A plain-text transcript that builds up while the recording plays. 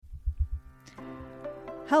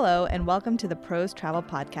Hello, and welcome to the Pros Travel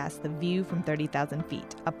Podcast, The View from 30,000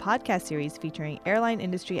 Feet, a podcast series featuring airline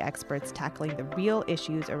industry experts tackling the real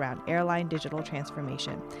issues around airline digital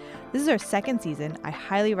transformation. This is our second season. I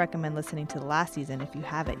highly recommend listening to the last season if you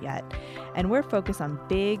haven't yet. And we're focused on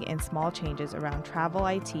big and small changes around travel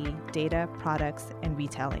IT, data, products, and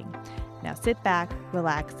retailing. Now sit back,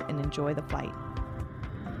 relax, and enjoy the flight.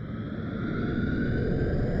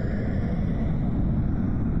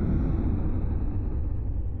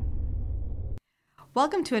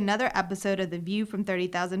 Welcome to another episode of The View from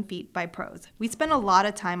 30,000 Feet by Pros. We spend a lot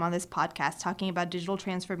of time on this podcast talking about digital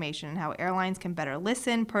transformation and how airlines can better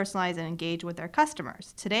listen, personalize, and engage with their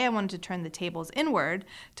customers. Today, I wanted to turn the tables inward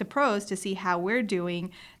to Pros to see how we're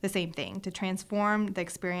doing the same thing to transform the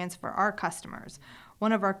experience for our customers.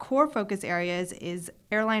 One of our core focus areas is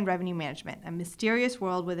airline revenue management, a mysterious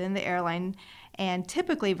world within the airline and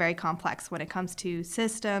typically very complex when it comes to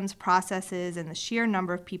systems, processes, and the sheer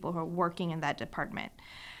number of people who are working in that department.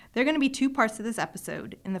 There are going to be two parts to this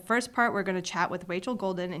episode. In the first part, we're going to chat with Rachel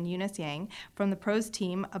Golden and Eunice Yang from the Pros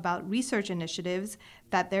team about research initiatives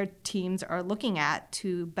that their teams are looking at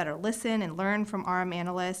to better listen and learn from RM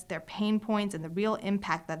Analysts, their pain points, and the real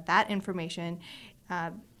impact that information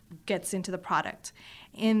gets into the product.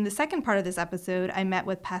 In the second part of this episode, I met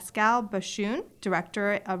with Pascale Batchoun,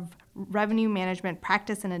 Director of Revenue Management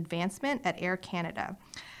Practice and Advancement at Air Canada.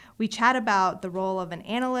 We chat about the role of an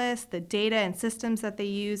analyst, the data and systems that they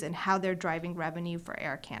use, and how they're driving revenue for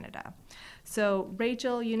Air Canada. So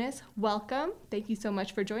Rachel, Eunice, welcome. Thank you so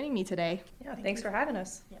much for joining me today. Yeah, thanks for having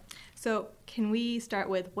us. Yeah. So can we start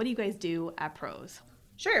with, what do you guys do at Pros?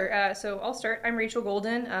 Sure. So I'll start. I'm Rachel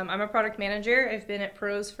Golden. I'm a product manager. I've been at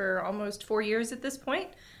Pros for almost 4 years at this point.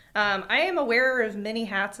 I am a wearer of many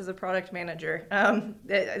hats as a product manager.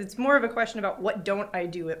 It's more of a question about what don't I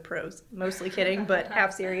do at Pros. Mostly kidding, but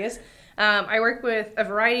half serious. I work with a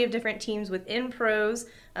variety of different teams within Pros,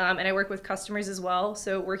 and I work with customers as well.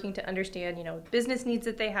 So working to understand, business needs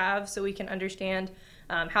that they have so we can understand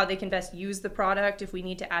how they can best use the product, if we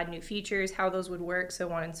need to add new features, how those would work,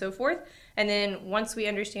 so on and so forth. And then once we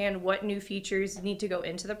understand what new features need to go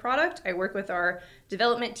into the product, I work with our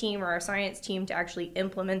development team or our science team to actually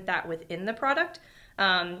implement that within the product.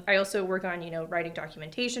 I also work on, writing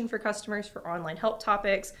documentation for customers for online help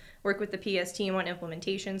topics, work with the PS team on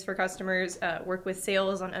implementations for customers, work with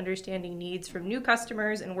sales on understanding needs from new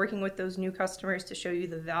customers and working with those new customers to show you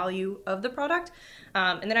the value of the product.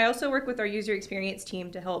 And then I also work with our user experience team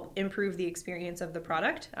to help improve the experience of the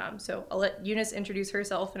product. So I'll let Eunice introduce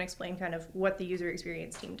herself and explain kind of what the user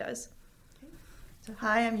experience team does. So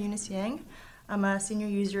hi, I'm Eunice Yang. I'm a senior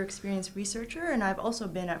user experience researcher, and I've also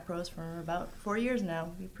been at Pros for about 4 years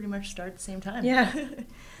now. We pretty much start at the same time. Yeah.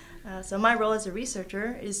 So my role as a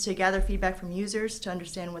researcher is to gather feedback from users to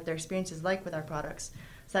understand what their experience is like with our products.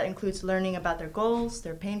 So that includes learning about their goals,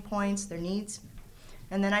 their pain points, their needs.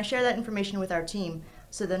 And then I share that information with our team.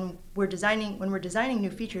 So then when we're designing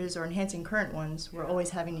new features or enhancing current ones, we're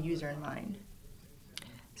always having the user in mind.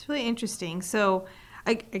 It's really interesting. So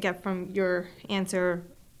I get from your answer,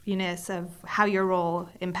 Eunice, of how your role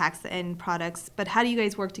impacts the end products, but how do you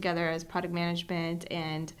guys work together as product management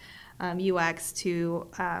and UX to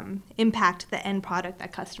impact the end product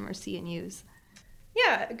that customers see and use?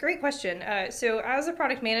 Yeah, great question. So as a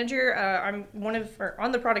product manager, I'm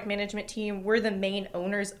on the product management team. We're the main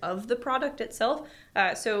owners of the product itself.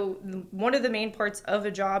 So one of the main parts of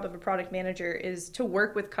a job of a product manager is to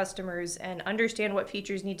work with customers and understand what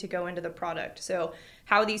features need to go into the product. So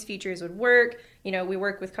how these features would work. We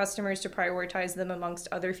work with customers to prioritize them amongst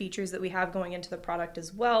other features that we have going into the product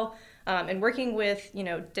as well. And working with,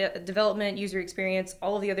 development, user experience,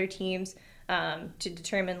 all of the other teams to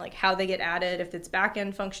determine how they get added, if it's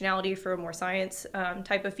back-end functionality for a more science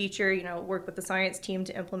type of feature, work with the science team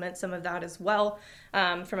to implement some of that as well.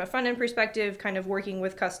 From a front-end perspective, kind of working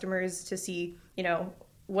with customers to see,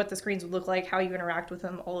 what the screens would look like, how you interact with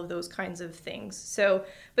them, all of those kinds of things. So,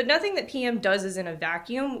 but nothing that PM does is in a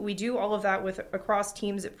vacuum. We do all of that across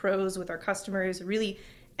teams at Pros with our customers, really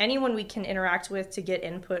anyone we can interact with to get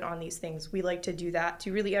input on these things. We like to do that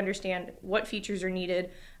to really understand what features are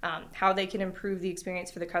needed, how they can improve the experience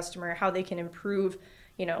for the customer, how they can improve,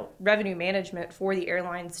 revenue management for the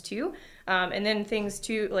airlines too. And then things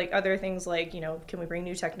too, other things can we bring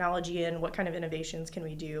new technology in? What kind of innovations can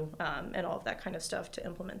we do? And all of that kind of stuff to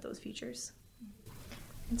implement those features.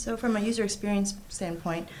 And so from a user experience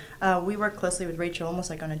standpoint, we work closely with Rachel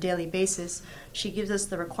almost on a daily basis. She gives us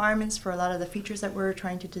the requirements for a lot of the features that we're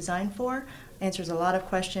trying to design for, answers a lot of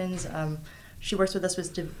questions. She works with us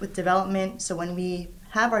with development, so when we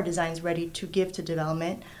have our designs ready to give to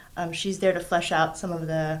development, she's there to flesh out some of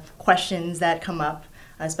the questions that come up.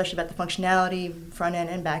 especially about the functionality, front end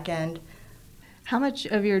and back end. How much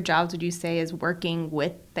of your jobs would you say is working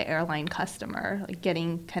with the airline customer, like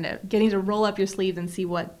getting to roll up your sleeves and see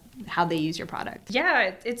how they use your product?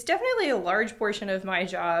 Yeah, it's definitely a large portion of my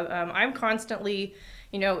job. I'm constantly,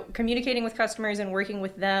 communicating with customers and working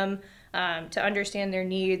with them to understand their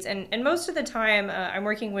needs. And most of the time, I'm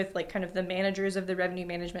working with like kind of the managers of the revenue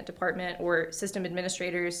management department or system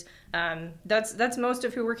administrators. That's most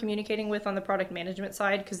of who we're communicating with on the product management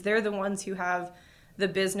side, because they're the ones who have the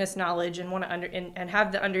business knowledge and want to and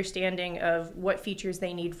have the understanding of what features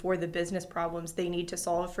they need for the business problems they need to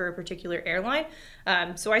solve for a particular airline.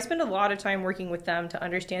 So I spend a lot of time working with them to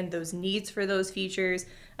understand those needs for those features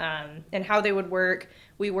and how they would work.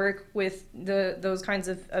 We work with those kinds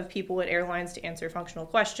of people at airlines to answer functional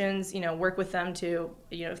questions, work with them to,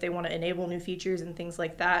 if they want to enable new features and things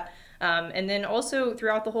like that. And then also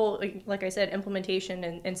throughout the whole, like I said, implementation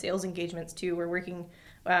and sales engagements too, we're working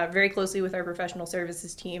very closely with our professional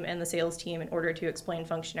services team and the sales team in order to explain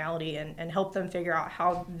functionality and help them figure out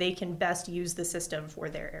how they can best use the system for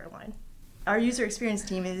their airline. Our user experience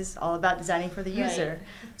team is all about designing for the user.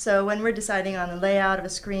 Right. So when we're deciding on the layout of a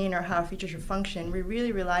screen or how a feature should function, we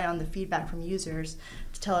really rely on the feedback from users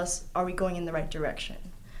to tell us, are we going in the right direction?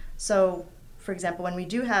 So, for example, when we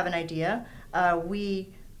do have an idea,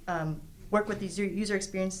 we work with the user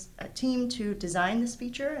experience team to design this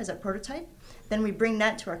feature as a prototype. Then we bring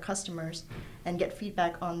that to our customers and get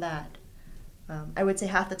feedback on that. I would say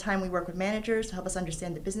half the time we work with managers to help us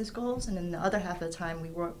understand the business goals, and then the other half of the time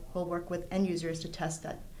we'll work with end users to test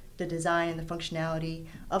the design and the functionality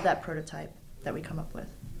of that prototype that we come up with.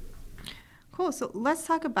 Cool. So let's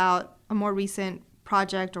talk about a more recent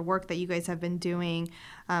project or work that you guys have been doing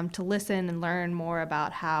to listen and learn more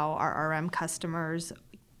about how our RM customers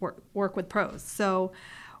work with pros. So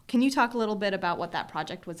can you talk a little bit about what that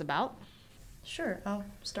project was about? Sure, I'll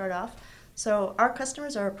start off. So our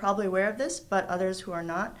customers are probably aware of this, but others who are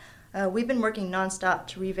not, we've been working nonstop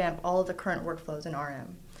to revamp all of the current workflows in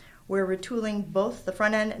RM. We're retooling both the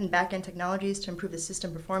front-end and back-end technologies to improve the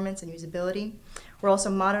system performance and usability. We're also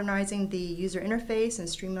modernizing the user interface and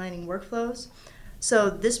streamlining workflows. So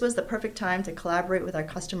this was the perfect time to collaborate with our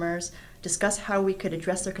customers, discuss how we could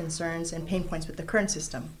address their concerns and pain points with the current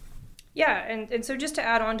system. Yeah, and so just to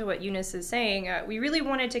add on to what Eunice is saying, we really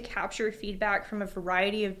wanted to capture feedback from a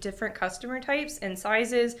variety of different customer types and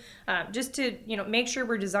sizes, just to make sure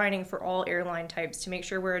we're designing for all airline types, to make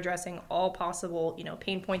sure we're addressing all possible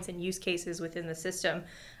pain points and use cases within the system.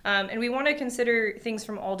 And we want to consider things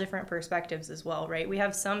from all different perspectives as well, right? We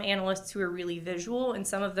have some analysts who are really visual and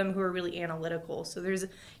some of them who are really analytical. So there's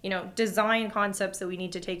design concepts that we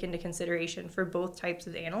need to take into consideration for both types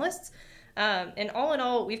of analysts. And all in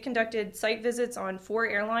all, we've conducted site visits on 4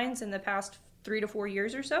 airlines in the past 3 to 4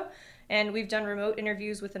 years or so, and we've done remote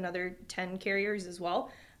interviews with another 10 carriers as well.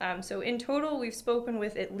 So in total, we've spoken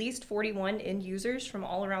with at least 41 end users from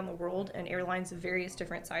all around the world and airlines of various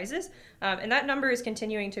different sizes, and that number is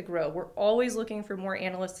continuing to grow. We're always looking for more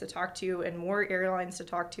analysts to talk to and more airlines to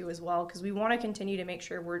talk to as well, because we want to continue to make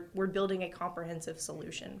sure we're building a comprehensive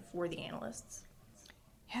solution for the analysts.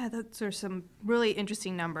 Yeah, those are some really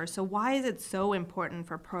interesting numbers. So why is it so important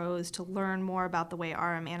for pros to learn more about the way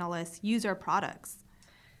RM analysts use our products?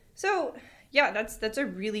 So yeah, that's a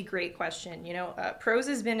really great question. Pros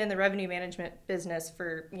has been in the revenue management business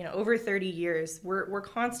for over 30 years. We're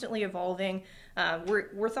constantly evolving.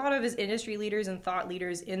 We're thought of as industry leaders and thought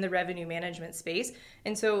leaders in the revenue management space,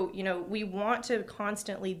 and so we want to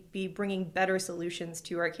constantly be bringing better solutions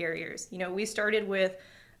to our carriers. We started with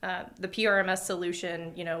the PRMS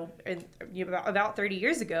solution, about 30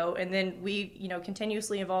 years ago, and then we,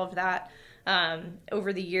 continuously evolved that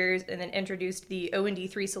over the years, and then introduced the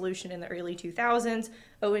OND3 solution in the early 2000s.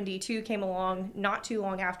 OND2 came along not too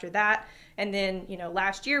long after that, and then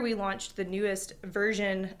last year we launched the newest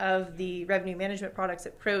version of the revenue management products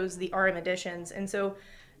at Pros, the RM Editions, and so.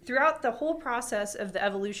 Throughout the whole process of the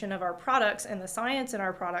evolution of our products and the science in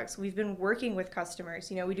our products, we've been working with customers.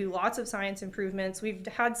 We do lots of science improvements. We've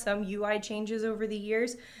had some UI changes over the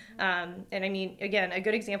years. And I mean, again, a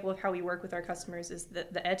good example of how we work with our customers is the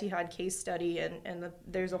Etihad case study. And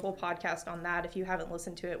there's a whole podcast on that if you haven't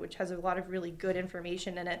listened to it, which has a lot of really good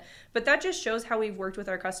information in it. But that just shows how we've worked with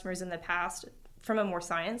our customers in the past from a more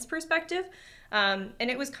science perspective. And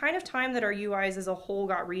it was kind of time that our UIs as a whole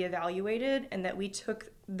got reevaluated and that we took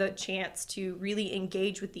the chance to really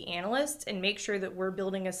engage with the analysts and make sure that we're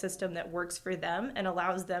building a system that works for them and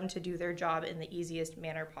allows them to do their job in the easiest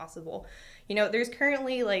manner possible. There's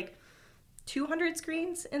currently 200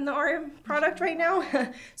 screens in the RM product right now.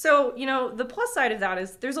 So, the plus side of that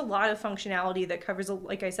is there's a lot of functionality that covers,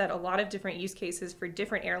 like I said, a lot of different use cases for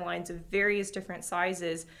different airlines of various different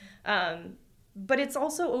sizes. But it's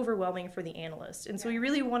also overwhelming for the analyst. And so we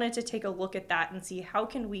really wanted to take a look at that and see how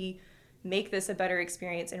can we make this a better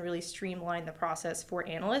experience and really streamline the process for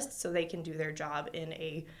analysts so they can do their job in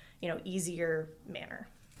a, easier manner.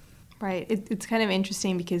 Right. It's kind of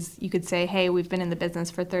interesting because you could say, hey, we've been in the business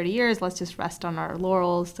for 30 years, let's just rest on our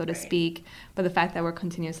laurels, so to speak. But the fact that we're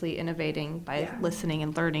continuously innovating by listening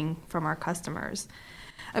and learning from our customers.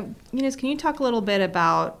 Eunice, can you talk a little bit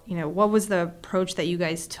about, what was the approach that you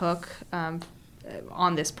guys took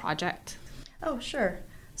on this project? Oh, sure.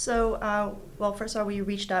 So, first of all, we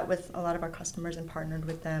reached out with a lot of our customers and partnered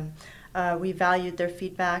with them. We valued their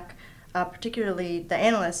feedback. Particularly the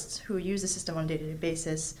analysts who use the system on a day-to-day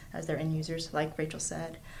basis as their end users, like Rachel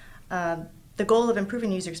said. The goal of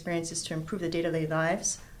improving user experience is to improve the day-to-day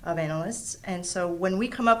lives of analysts. And so when we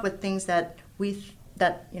come up with things that we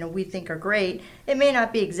think are great, it may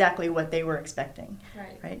not be exactly what they were expecting.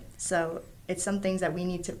 Right? So it's some things that we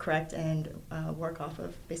need to correct and work off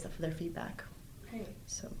of based off of their feedback. Right.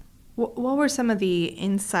 So. What were some of the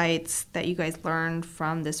insights that you guys learned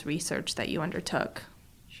from this research that you undertook?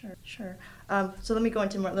 Sure. So let me go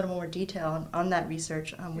into a little more detail on that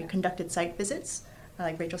research. We conducted site visits,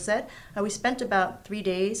 like Rachel said. We spent about 3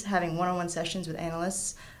 days having one-on-one sessions with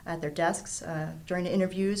analysts at their desks. During the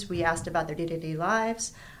interviews, we asked about their day-to-day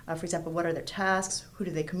lives. For example, what are their tasks? Who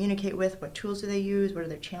do they communicate with? What tools do they use? What are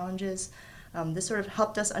their challenges? This sort of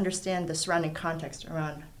helped us understand the surrounding context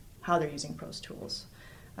around how they're using PROS tools.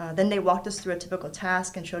 Then they walked us through a typical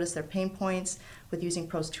task and showed us their pain points with using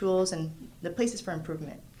PROS tools and the places for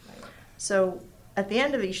improvement. So at the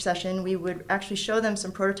end of each session, we would actually show them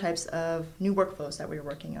some prototypes of new workflows that we were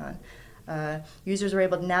working on. Users were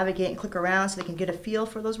able to navigate and click around so they can get a feel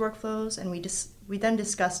for those workflows, and we then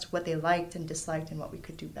discussed what they liked and disliked and what we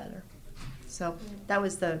could do better. So that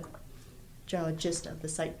was the general gist of the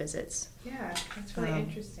site visits. Yeah, that's really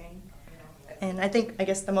interesting. And I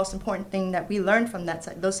guess the most important thing that we learned from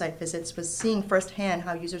those site visits was seeing firsthand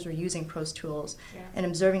how users were using PROS tools and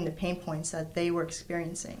observing the pain points that they were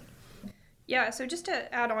experiencing. Yeah, so just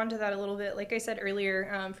to add on to that a little bit, like I said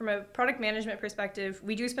earlier, from a product management perspective,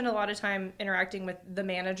 we do spend a lot of time interacting with the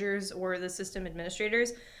managers or the system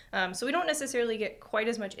administrators. So we don't necessarily get quite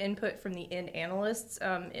as much input from the end analysts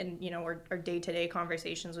in our day-to-day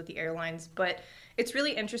conversations with the airlines. But it's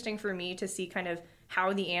really interesting for me to see kind of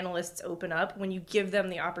how the analysts open up when you give them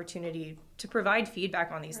the opportunity to provide feedback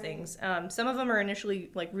on these things. Some of them are initially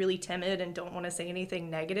really timid and don't want to say anything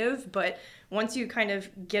negative, but once you kind of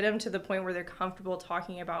get them to the point where they're comfortable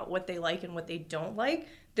talking about what they like and what they don't like,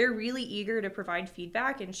 they're really eager to provide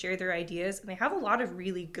feedback and share their ideas, and they have a lot of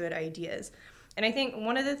really good ideas. And I think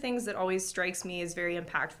one of the things that always strikes me as very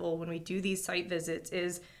impactful when we do these site visits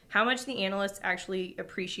is how much the analysts actually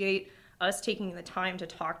appreciate us taking the time to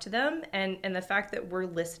talk to them and the fact that we're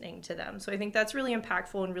listening to them. So I think that's really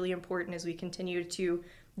impactful and really important as we continue to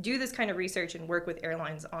do this kind of research and work with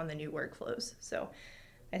airlines on the new workflows. So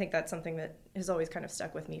I think that's something that has always kind of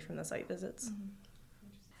stuck with me from the site visits. Mm-hmm.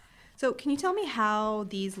 So can you tell me how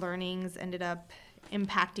these learnings ended up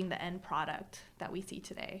impacting the end product that we see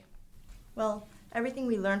today? Well, everything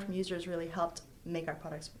we learned from users really helped make our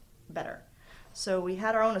products better. So we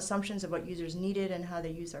had our own assumptions of what users needed and how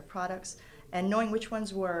they use our products, and knowing which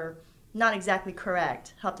ones were not exactly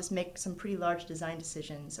correct helped us make some pretty large design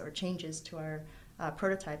decisions or changes to our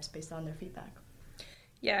prototypes based on their feedback.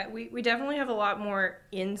 Yeah, we definitely have a lot more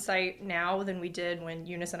insight now than we did when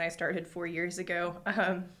Eunice and I started 4 years ago.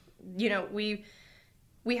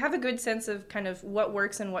 We have a good sense of kind of what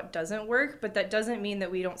works and what doesn't work, but that doesn't mean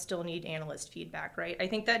that we don't still need analyst feedback, right? I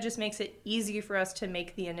think that just makes it easy for us to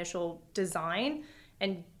make the initial design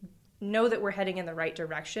and know that we're heading in the right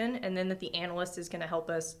direction, and then that the analyst is going to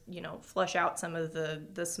help us, flush out some of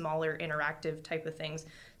the smaller interactive type of things.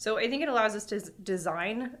 So I think it allows us to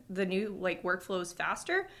design the new workflows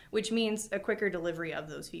faster, which means a quicker delivery of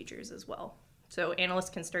those features as well. So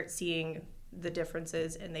analysts can start seeing the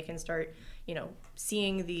differences, and they can start,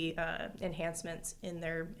 seeing the enhancements in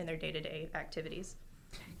their day-to-day activities.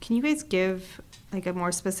 Can you guys give a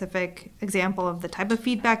more specific example of the type of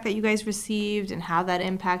feedback that you guys received and how that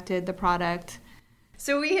impacted the product?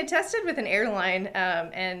 So we had tested with an airline,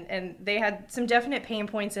 and they had some definite pain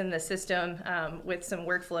points in the system with some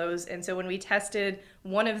workflows. And so when we tested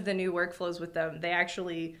one of the new workflows with them,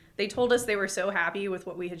 they told us they were so happy with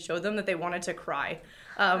what we had showed them that they wanted to cry.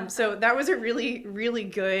 So that was a really, really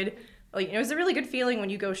good, it was a really good feeling when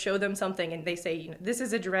you go show them something and they say, this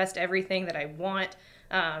has addressed everything that I want.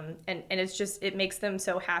 And it makes them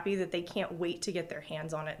so happy that they can't wait to get their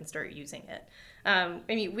hands on it and start using it.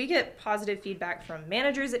 We get positive feedback from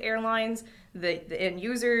managers at airlines, the end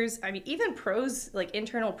users. Even pros, like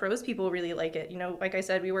internal pros people really like it. Like I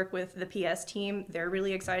said, we work with the PS team. They're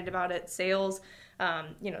really excited about it. Sales,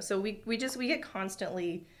 so we get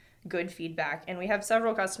constantly good feedback, and we have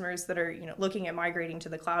several customers that are looking at migrating to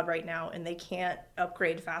the cloud right now, and they can't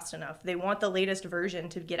upgrade fast enough. They want the latest version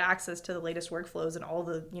to get access to the latest workflows and all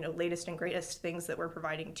the latest and greatest things that we're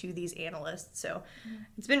providing to these analysts. So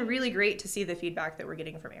it's been really great to see the feedback that we're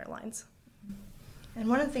getting from airlines. And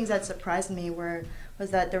one of the things that surprised me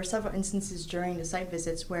was that there were several instances during the site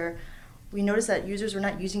visits where we noticed that users were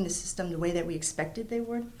not using the system the way that we expected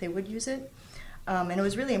they would use it. And it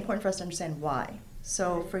was really important for us to understand why.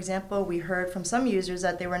 So, for example, we heard from some users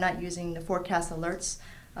that they were not using the forecast alerts,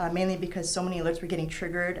 mainly because so many alerts were getting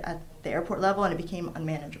triggered at the airport level and it became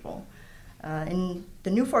unmanageable. In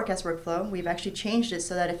the new forecast workflow, we've actually changed it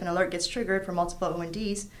so that if an alert gets triggered for multiple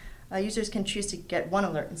O&Ds, users can choose to get one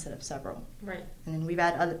alert instead of several. Right. And then we've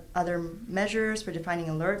added other measures for defining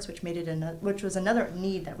alerts, which was another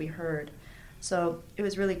need that we heard. So it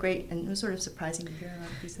was really great, and it was sort of surprising to hear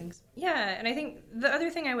about these things. Yeah, and I think the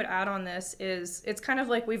other thing I would add on this is it's kind of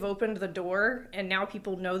like we've opened the door, and now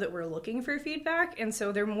people know that we're looking for feedback, and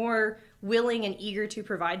so they're more willing and eager to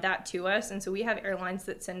provide that to us. And so we have airlines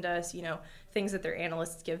that send us, things that their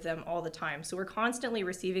analysts give them all the time. So we're constantly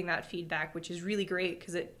receiving that feedback, which is really great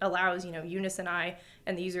because it allows, Eunice and I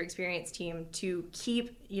and the user experience team to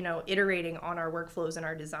keep, iterating on our workflows and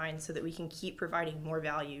our designs so that we can keep providing more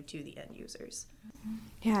value to the end users.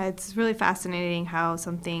 Yeah, it's really fascinating how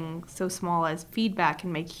something so small as feedback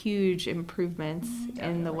can make huge improvements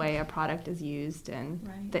in the way a product is used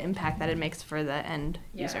and the impact that it makes for the end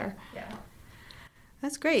user. Yeah.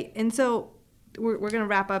 That's great. And so we're going to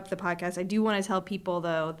wrap up the podcast. I do want to tell people,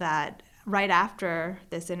 though, that right after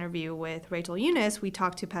this interview with Rachel Eunice, we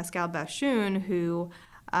talked to Pascale Batchoun, who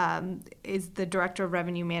is the Director of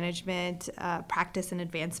Revenue Management, Practice and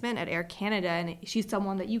Advancement at Air Canada. And she's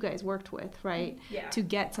someone that you guys worked with, right? Yeah. To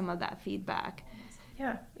get some of that feedback.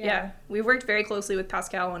 Yeah. We've worked very closely with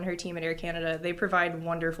Pascale and her team at Air Canada. They provide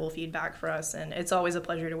wonderful feedback for us, and it's always a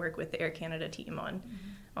pleasure to work with the Air Canada team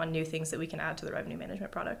on new things that we can add to the revenue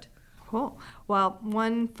management product. Cool. Well,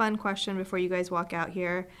 one fun question before you guys walk out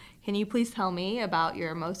here. Can you please tell me about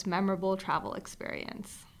your most memorable travel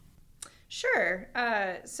experience? Sure.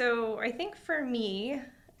 So I think for me,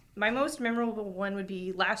 my most memorable one would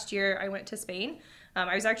be last year I went to Spain.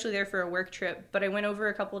 I was actually there for a work trip, but I went over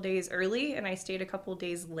a couple days early and I stayed a couple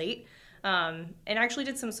days late. And actually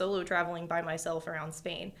did some solo traveling by myself around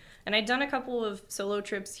Spain. And I'd done a couple of solo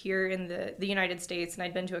trips here in the United States, and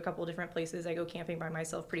I'd been to a couple different places. I go camping by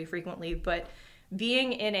myself pretty frequently, but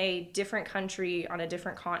being in a different country on a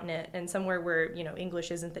different continent and somewhere where,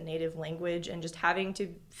 English isn't the native language, and just having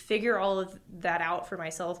to figure all of that out for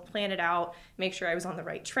myself, plan it out, make sure I was on the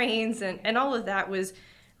right trains, and all of that was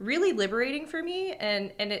really liberating for me,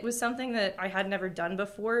 and it was something that I had never done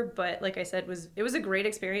before, but like I said, it was a great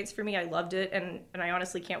experience for me. I loved it, and I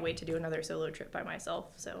honestly can't wait to do another solo trip by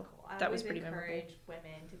myself. So that was pretty memorable. I always encourage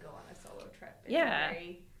women to go on a solo trip. It's Yeah. a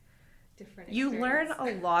very different experience. You learn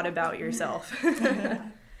a lot about yourself.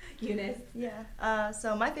 Eunice? Yeah.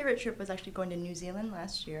 So my favorite trip was actually going to New Zealand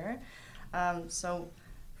last year. So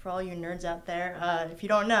for all you nerds out there, if you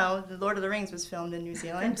don't know, The Lord of the Rings was filmed in New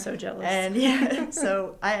Zealand. I'm so jealous. And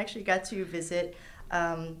so I actually got to visit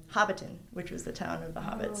Hobbiton, which was the town of the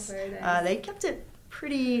hobbits. Very nice. They kept it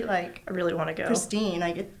pretty I really want to go. pristine.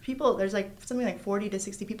 There's something like 40 to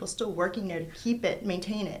 60 people still working there to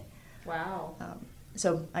maintain it. Wow.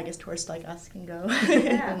 So I guess tourists like us can go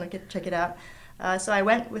Yeah. and check it out. So I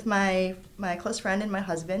went with my close friend and my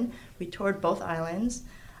husband. We toured both islands.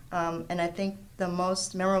 And I think the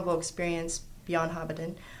most memorable experience beyond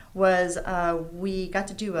Hobbiton was we got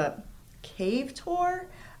to do a cave tour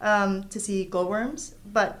to see glowworms,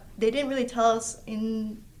 but they didn't really tell us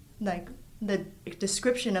in the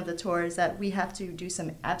description of the tour is that we have to do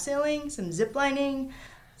some abseiling, some zip lining,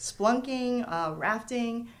 splunking,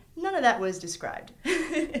 rafting. None of that was described.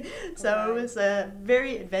 So it was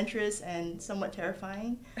very adventurous and somewhat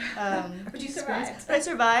terrifying. But you survived. But I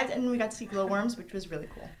survived, and we got to see glowworms, which was really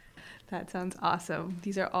cool. That sounds awesome.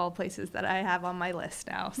 These are all places that I have on my list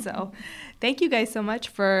now. So thank you guys so much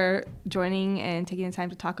for joining and taking the time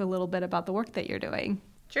to talk a little bit about the work that you're doing.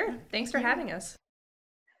 Sure. Thanks for having us.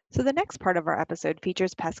 So the next part of our episode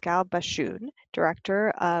features Pascale Batchoun, Director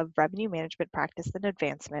of Revenue Management Practice and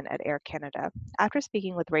Advancement at Air Canada. After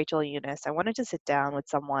speaking with Rachel and Eunice, I wanted to sit down with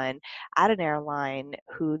someone at an airline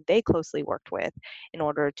who they closely worked with in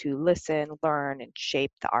order to listen, learn, and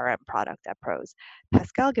shape the RM product at Pros.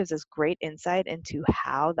 Pascale gives us great insight into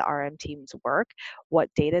how the RM teams work, what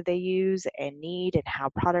data they use and need, and how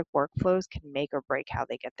product workflows can make or break how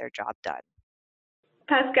they get their job done.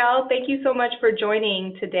 Pascale, thank you so much for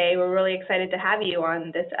joining today. We're really excited to have you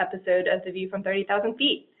on this episode of The View from 30,000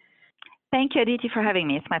 Feet. Thank you, Aditi, for having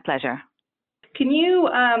me. It's my pleasure. Can you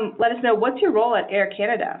let us know what's your role at Air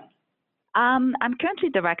Canada? I'm currently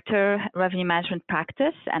Director, Revenue Management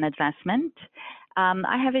Practice and Advancement.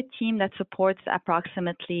 I have a team that supports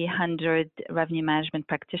approximately 100 revenue management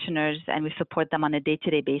practitioners, and we support them on a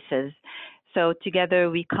day-to-day basis. So together,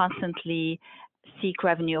 we constantly seek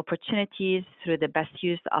revenue opportunities through the best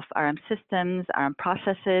use of RM systems, RM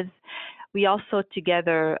processes. We also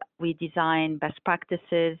together, we design best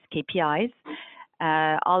practices, KPIs,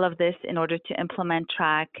 all of this in order to implement,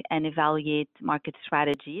 track, and evaluate market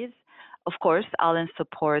strategies. Of course, all in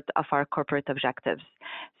support of our corporate objectives.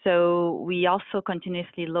 So we also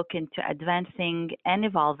continuously look into advancing and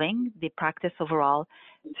evolving the practice overall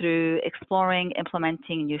through exploring,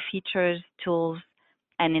 implementing new features, tools,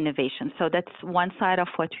 and innovation. So that's one side of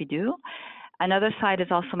what we do. Another side is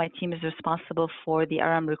also my team is responsible for the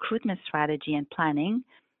RM recruitment strategy and planning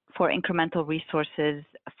for incremental resources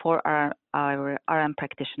for our RM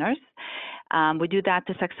practitioners. We do that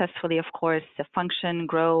to successfully, of course, function,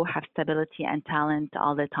 grow, have stability and talent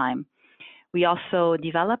all the time. We also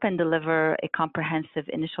develop and deliver a comprehensive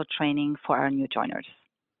initial training for our new joiners.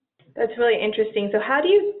 That's really interesting. So how do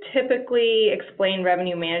you typically explain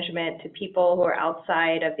revenue management to people who are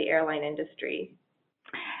outside of the airline industry?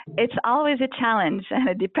 It's always a challenge, and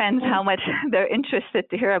it depends how much they're interested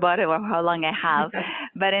to hear about it or how long I have.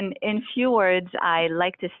 But in few words, I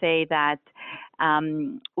like to say that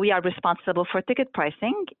we are responsible for ticket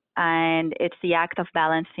pricing, and it's the act of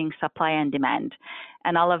balancing supply and demand.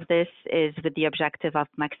 And all of this is with the objective of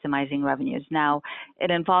maximizing revenues. Now, it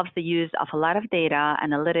involves the use of a lot of data,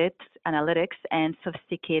 analytics, and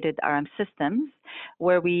sophisticated RM systems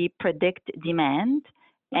where we predict demand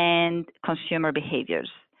and consumer behaviors.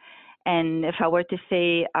 And if I were to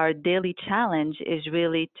say our daily challenge is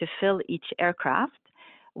really to fill each aircraft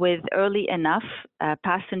with early enough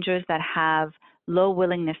passengers that have low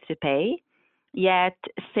willingness to pay, yet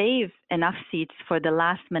save enough seats for the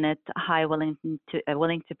last minute high willing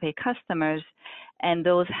to pay customers, and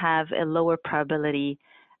those have a lower probability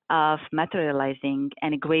of materializing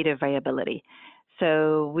and a greater variability.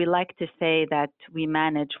 So we like to say that we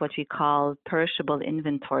manage what we call perishable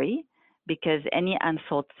inventory, because any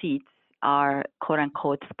unsold seats are quote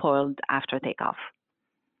unquote spoiled after takeoff.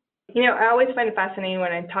 You know, I always find it fascinating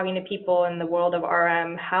when I'm talking to people in the world of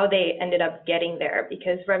RM, how they ended up getting there,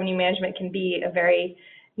 because revenue management can be a very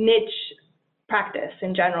niche practice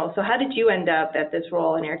in general. So how did you end up at this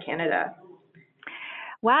role in Air Canada?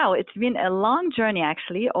 Wow, it's been a long journey,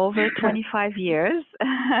 actually, over 25 years.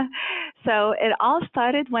 So it all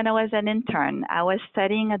started when I was an intern. I was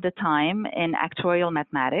studying at the time in actuarial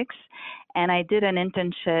mathematics, and I did an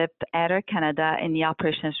internship at Air Canada in the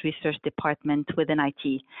operations research department within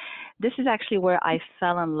IT. This is actually where I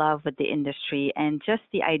fell in love with the industry and just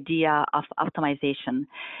the idea of optimization.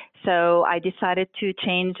 So I decided to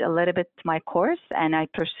change a little bit my course, and I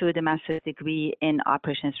pursued a master's degree in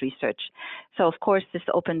operations research. So of course, this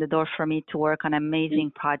opened the door for me to work on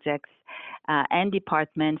amazing projects and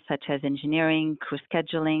departments such as engineering, crew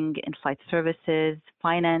scheduling, in-flight services,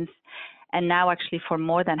 finance, and now actually for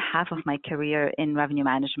more than half of my career in revenue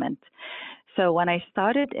management. So when I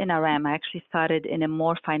started in RM, I actually started in a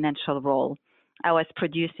more financial role. I was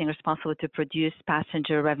responsible to produce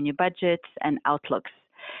passenger revenue budgets and outlooks.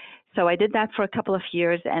 So I did that for a couple of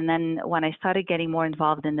years, and then when I started getting more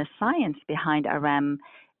involved in the science behind RM,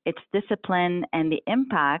 its discipline and the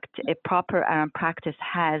impact a proper RM practice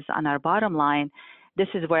has on our bottom line, this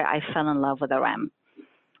is where I fell in love with RM.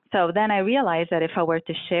 So then I realized that if I were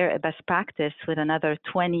to share a best practice with another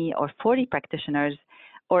 20 or 40 practitioners,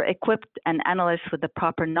 or equip an analyst with the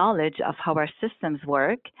proper knowledge of how our systems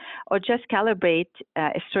work, or just calibrate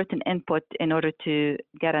a certain input in order to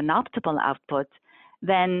get an optimal output,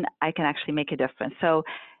 then I can actually make a difference. So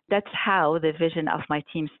that's how the vision of my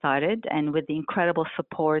team started. And with the incredible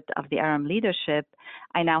support of the RM leadership,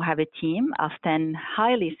 I now have a team of 10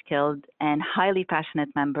 highly skilled and highly passionate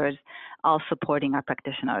members, all supporting our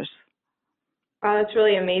practitioners. Wow, that's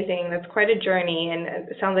really amazing. That's quite a journey, and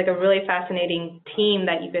it sounds like a really fascinating team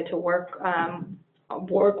that you get to work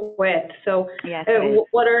work with. So Yes,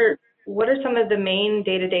 what are some of the main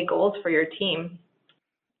day-to-day goals for your team?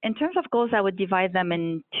 in terms of goals, I would divide them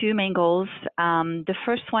in two main goals. The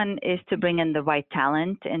first one is to bring in the right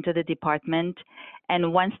talent into the department,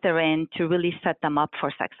 and once they're in, to really set them up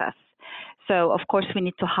for success. So, of course, we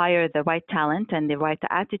need to hire the right talent and the right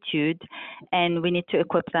attitude, and we need to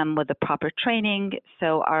equip them with the proper training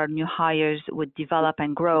so our new hires would develop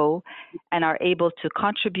and grow and are able to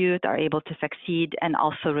contribute, are able to succeed, and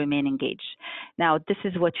also remain engaged. Now, this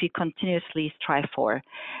is what we continuously strive for.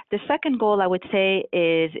 The second goal, I would say,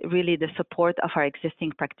 is really the support of our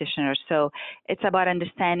existing practitioners. So it's about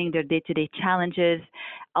understanding their day-to-day challenges,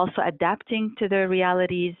 also adapting to their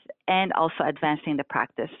realities, and also advancing the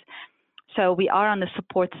practice. So we are on the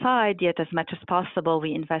support side, yet as much as possible,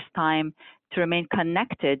 we invest time to remain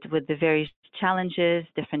connected with the various challenges,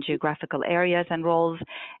 different geographical areas and roles,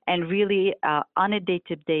 and really on a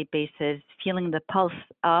day-to-day basis, feeling the pulse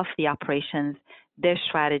of the operations, their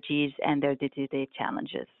strategies, and their day-to-day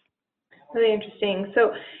challenges. Really interesting.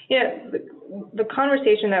 So, the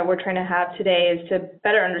conversation that we're trying to have today is to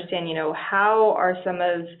better understand, how are some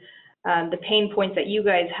of the pain points that you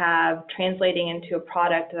guys have translating into a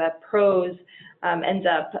product that Pros ends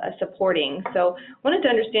up supporting. So wanted to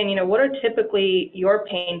understand, what are typically your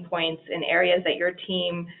pain points in areas that your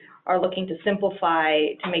team are looking to simplify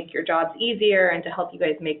to make your jobs easier and to help you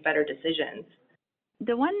guys make better decisions?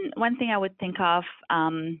 The one thing I would think of,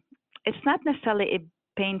 it's not necessarily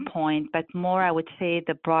a pain point, but more, I would say,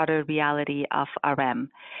 the broader reality of RM.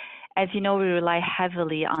 As you know, we rely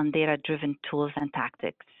heavily on data-driven tools and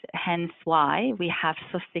tactics, hence why we have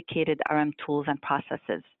sophisticated RM tools and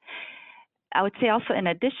processes. I would say also, in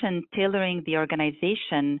addition, tailoring the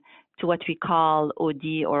organization to what we call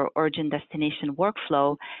OD or urgent destination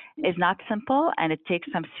workflow is not simple, and it takes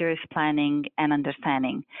some serious planning and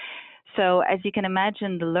understanding. So as you can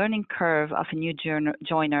imagine, the learning curve of a new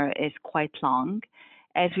joiner is quite long,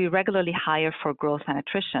 as we regularly hire for growth and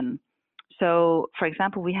attrition. So, for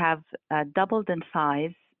example, we have doubled in size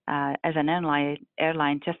as an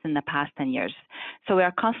airline just in the past 10 years. So we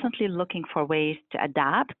are constantly looking for ways to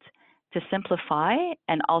adapt, to simplify,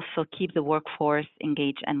 and also keep the workforce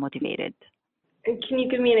engaged and motivated. And can you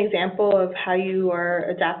give me an example of how you are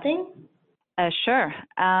adapting? Sure.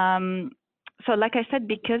 So like I said,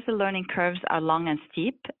 because the learning curves are long and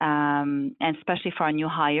steep, and especially for our new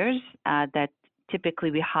hires that typically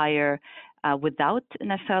we hire without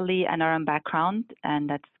necessarily an RM background, and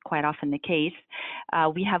that's quite often the case,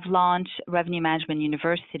 we have launched Revenue Management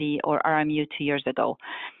University, or RMU, 2 years ago.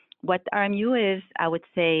 What RMU is, I would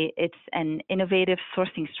say, it's an innovative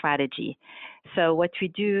sourcing strategy. So what we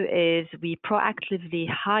do is we proactively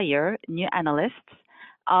hire new analysts,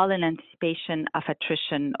 all in anticipation of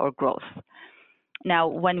attrition or growth. Now,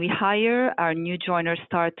 when we hire, our new joiners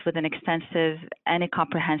start with an extensive and a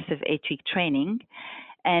comprehensive 8-week training,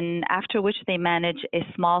 and after which they manage a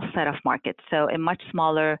small set of markets, so a much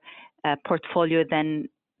smaller portfolio than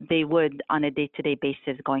they would on a day-to-day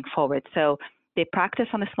basis going forward. So they practice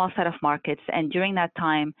on a small set of markets, and during that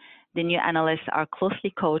time, the new analysts are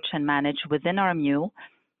closely coached and managed within RMU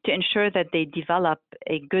to ensure that they develop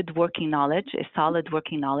a good working knowledge, a solid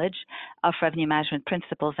working knowledge of revenue management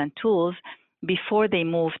principles and tools before they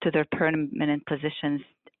move to their permanent positions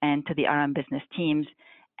and to the RM business teams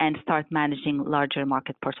and start managing larger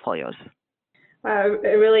market portfolios. I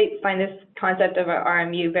really find this concept of an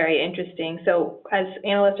RMU very interesting. So as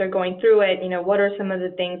analysts are going through it, what are some of the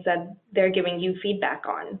things that they're giving you feedback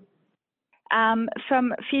on?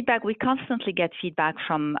 From feedback, we constantly get feedback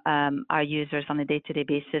from our users on a day-to-day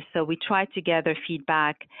basis. So we try to gather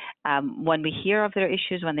feedback when we hear of their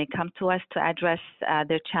issues, when they come to us to address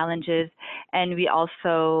their challenges, and we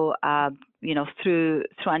also, through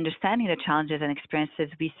understanding the challenges and experiences,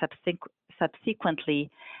 we subsequently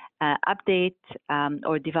update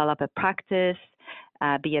or develop a practice,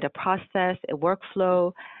 be it a process, a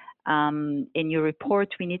workflow. In your report,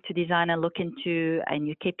 we need to design and look into a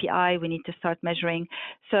new KPI we need to start measuring.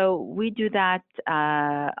 So we do that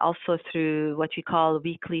also through what we call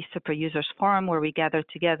weekly super users forum, where we gather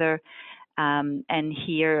together and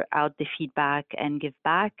hear out the feedback and give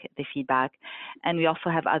back the feedback. And we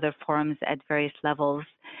also have other forums at various levels.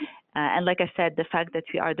 And like I said, the fact that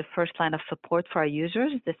we are the first line of support for our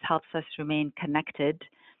users, this helps us remain connected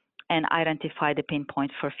and identify the pain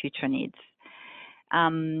points for future needs.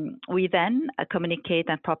 We then communicate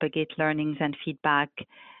and propagate learnings and feedback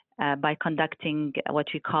by conducting what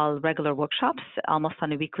we call regular workshops, almost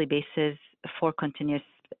on a weekly basis, for continuous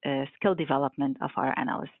skill development of our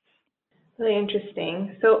analysts. Really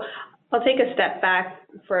interesting. So I'll take a step back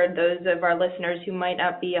for those of our listeners who might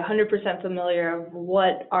not be 100% familiar of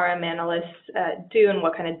what RM analysts do and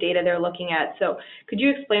what kind of data they're looking at. So could you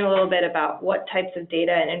explain a little bit about what types of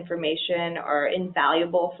data and information are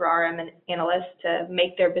invaluable for RM analysts to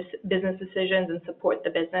make their business decisions and support the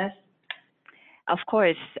business? Of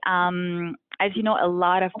course. As you know, a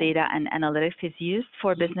lot of data and analytics is used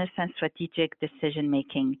for business and strategic decision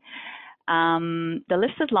making. The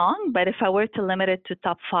list is long, but if I were to limit it to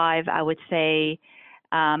top 5, I would say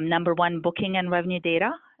number 1, booking and revenue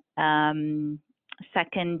data.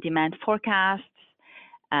 Second, demand forecasts,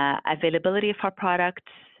 availability of our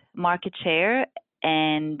products, market share,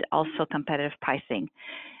 and also competitive pricing.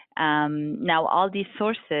 Now, all these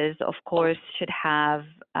sources, of course, should have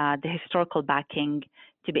the historical backing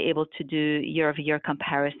to be able to do year-over-year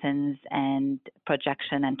comparisons and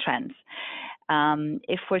projection and trends.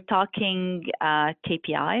 If we're talking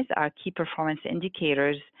KPIs, our key performance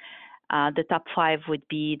indicators, the top 5 would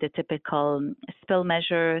be the typical spill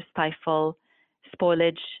measure, stifle,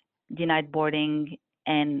 spoilage, denied boarding,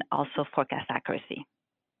 and also forecast accuracy.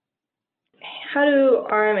 How do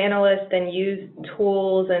RM analysts then use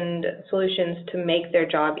tools and solutions to make their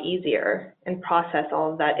job easier and process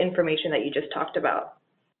all of that information that you just talked about?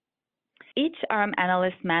 Each RM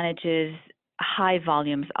analyst manages high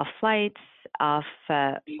volumes of flights, of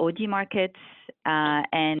OD markets,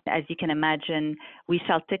 and as you can imagine, we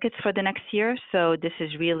sell tickets for the next year, so this is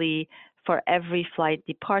really for every flight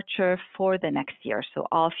departure for the next year, so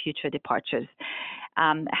all future departures.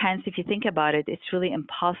 Hence, if you think about it, it's really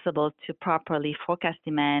impossible to properly forecast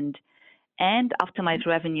demand and optimize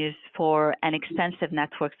revenues for an extensive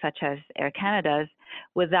network such as Air Canada's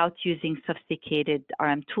without using sophisticated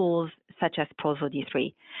RM tools such as PROS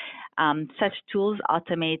OD3. Such tools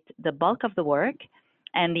automate the bulk of the work,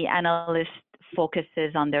 and the analyst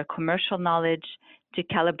focuses on their commercial knowledge to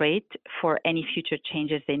calibrate for any future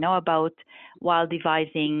changes they know about while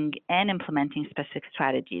devising and implementing specific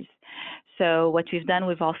strategies. So what we've done,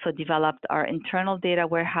 we've also developed our internal data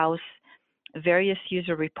warehouse, various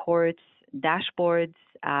user reports, dashboards,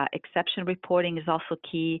 exception reporting is also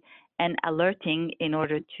key, and alerting in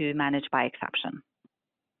order to manage by exception.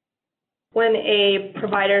 When a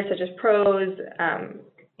provider such as PROS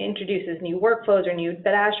introduces new workflows or new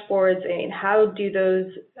dashboards, how do those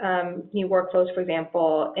new workflows, for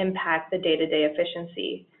example, impact the day-to-day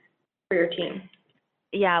efficiency for your team?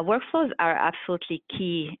 Yeah, workflows are absolutely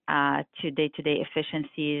key to day-to-day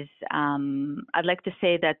efficiencies. I'd like to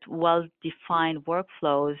say that well-defined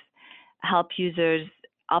workflows help users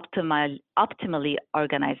optimally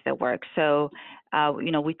organize their work. So,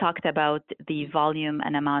 we talked about the volume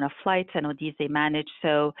and amount of flights and ODs they manage,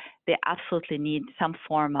 so they absolutely need some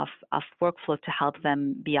form of workflow to help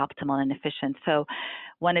them be optimal and efficient. So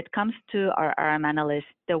when it comes to our RM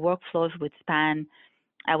analysts, the workflows would span,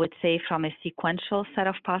 I would say, from a sequential set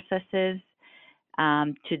of processes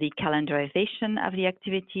to the calendarization of the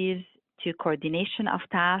activities, to coordination of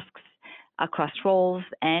tasks across roles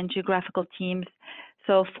and geographical teams.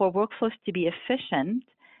 So for workflows to be efficient,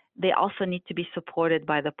 they also need to be supported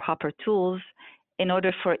by the proper tools in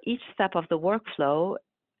order for each step of the workflow,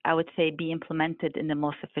 I would say, be implemented in the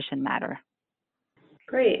most efficient manner.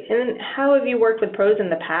 Great. And how have you worked with PROS in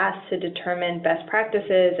the past to determine best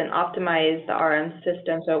practices and optimize the RM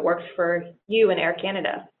system so it works for you and Air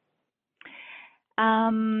Canada?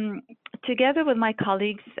 Together with my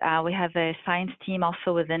colleagues, we have a science team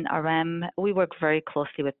also within RM. We work very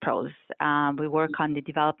closely with PROS. We work on the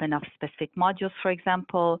development of specific modules, for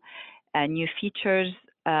example, new features,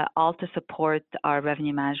 all to support our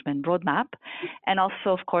revenue management roadmap. And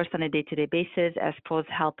also, of course, on a day-to-day basis, as PROS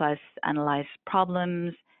help us analyze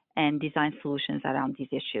problems and design solutions around these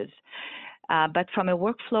issues. But from a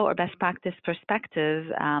workflow or best practice perspective,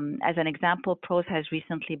 as an example, PROS has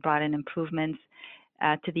recently brought in improvements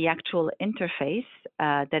to the actual interface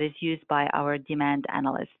that is used by our demand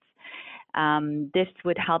analysts. This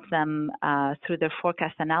would help them through their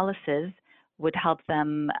forecast analysis, would help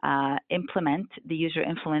them implement the user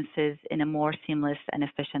influences in a more seamless and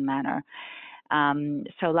efficient manner.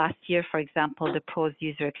 So last year, for example, the PROS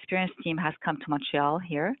user experience team has come to Montreal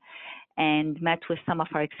here and met with some of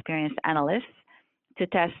our experienced analysts to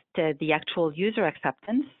test the actual user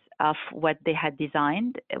acceptance of what they had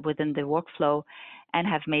designed within the workflow and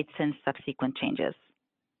have made since subsequent changes.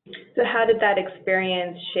 So how did that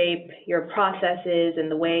experience shape your processes and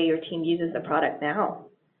the way your team uses the product now?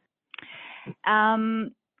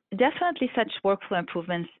 Definitely such workflow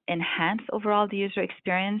improvements enhance overall the user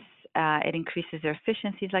experience. It increases their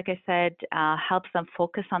efficiencies, like I said, helps them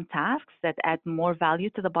focus on tasks that add more value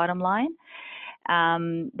to the bottom line.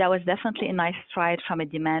 That was definitely a nice stride from a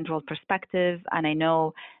demand role perspective. And I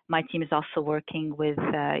know my team is also working with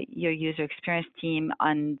your user experience team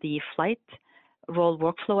on the flight role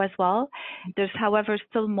workflow as well. There's, however,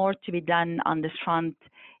 still more to be done on this front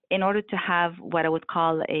in order to have what I would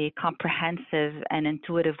call a comprehensive and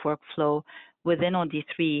intuitive workflow within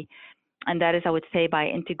OD3. And that is, I would say, by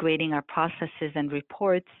integrating our processes and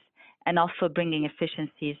reports and also bringing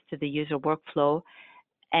efficiencies to the user workflow,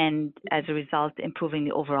 and as a result, improving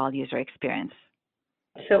the overall user experience.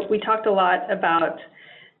 So we talked a lot about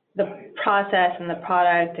the process and the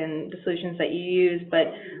product and the solutions that you use, but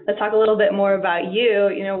let's talk a little bit more about you.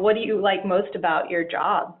 You know, what do you like most about your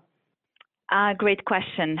job? Great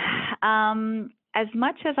question. As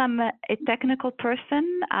much as I'm a technical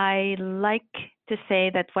person, I like to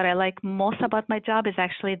say that what I like most about my job is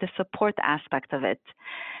actually the support aspect of it.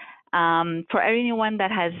 For anyone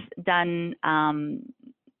that has done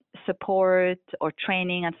support or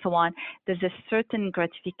training and so on, there's a certain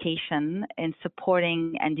gratification in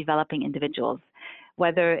supporting and developing individuals,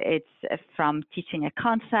 whether it's from teaching a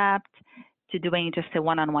concept to doing just a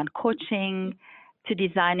one-on-one coaching to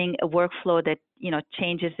designing a workflow that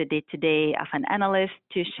changes the day-to-day of an analyst,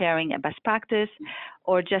 to sharing a best practice,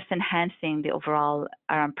 or just enhancing the overall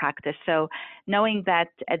RM practice. So knowing that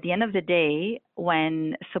at the end of the day,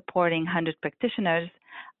 when supporting 100 practitioners,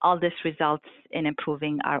 all this results in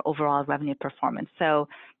improving our overall revenue performance. So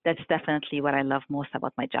that's definitely what I love most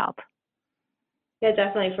about my job. Yeah,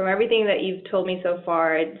 definitely. From everything that you've told me so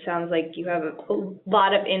far, it sounds like you have a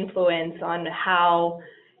lot of influence on how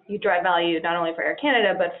you drive value, not only for Air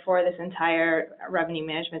Canada, but for this entire revenue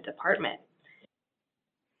management department.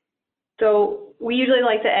 So we usually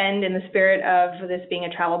like to end in the spirit of this being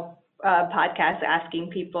a travel podcast, asking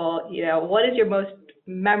people, what is your most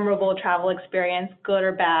memorable travel experience, good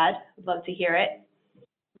or bad? I'd love to hear it.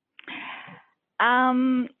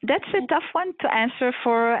 That's a tough one to answer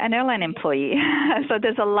for an airline employee. So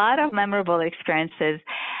there's a lot of memorable experiences.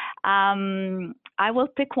 I will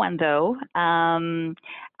pick one though.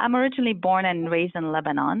 I'm originally born and raised in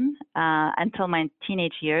Lebanon until my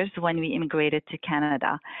teenage years when we immigrated to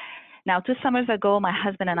Canada. Now, 2 summers ago, my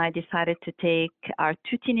husband and I decided to take our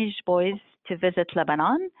 2 teenage boys to visit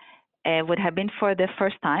Lebanon. It would have been for the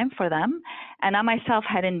first time for them, and I myself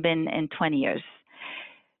hadn't been in 20 years.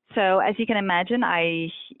 So as you can imagine,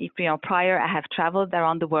 prior I have traveled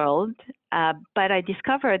around the world, but I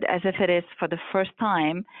discovered, as if it is for the first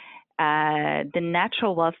time, the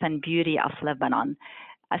natural wealth and beauty of Lebanon,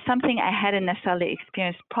 something I hadn't necessarily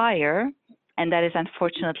experienced prior, and that is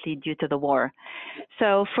unfortunately due to the war.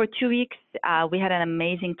 So for 2 weeks, we had an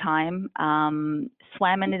amazing time,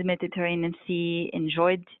 swam in the Mediterranean Sea,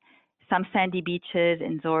 enjoyed some sandy beaches,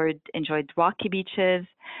 enjoyed rocky beaches.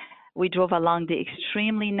 We drove along the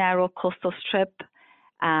extremely narrow coastal strip,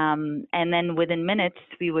 and then within minutes,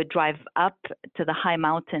 we would drive up to the high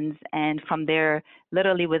mountains, and from there,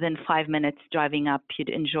 literally within 5 minutes driving up, you'd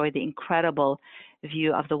enjoy the incredible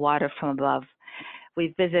view of the water from above.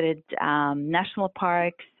 We visited national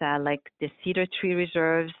parks like the Cedar Tree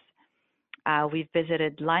Reserves. We've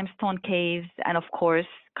visited limestone caves, and of course,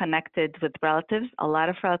 connected with relatives, a lot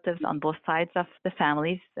of relatives on both sides of the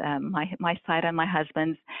families, my side and my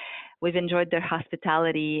husband's. We've enjoyed their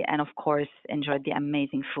hospitality and, of course, enjoyed the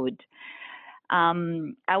amazing food.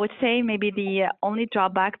 I would say maybe the only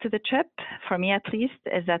drawback to the trip, for me at least,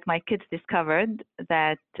 is that my kids discovered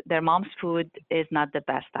that their mom's food is not the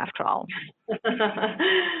best after all.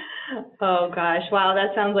 Oh, gosh. Wow,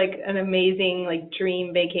 that sounds like an amazing,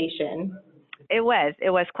 dream vacation. It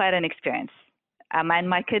was quite an experience. And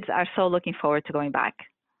my kids are so looking forward to going back.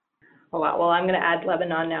 Oh, wow. Well, I'm going to add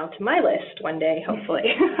Lebanon now to my list one day,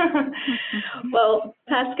 hopefully. Well,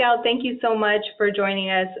 Pascale, thank you so much for joining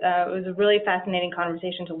us. It was a really fascinating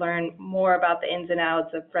conversation to learn more about the ins and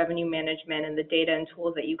outs of revenue management and the data and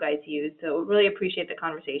tools that you guys use. So really appreciate the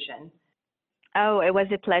conversation. Oh, it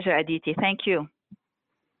was a pleasure, Aditi. Thank you.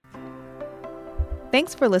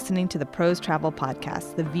 Thanks for listening to the Pros Travel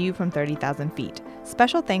Podcast, The View from 30,000 Feet.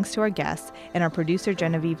 Special thanks to our guests and our producer,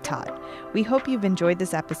 Genevieve Todd. We hope you've enjoyed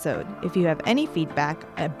this episode. If you have any feedback,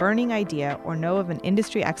 a burning idea, or know of an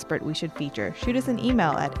industry expert we should feature, shoot us an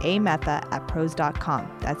email at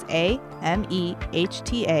amehta@pros.com. That's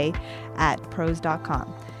AMEHTA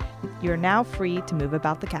 @pros.com. You're now free to move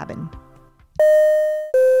about the cabin.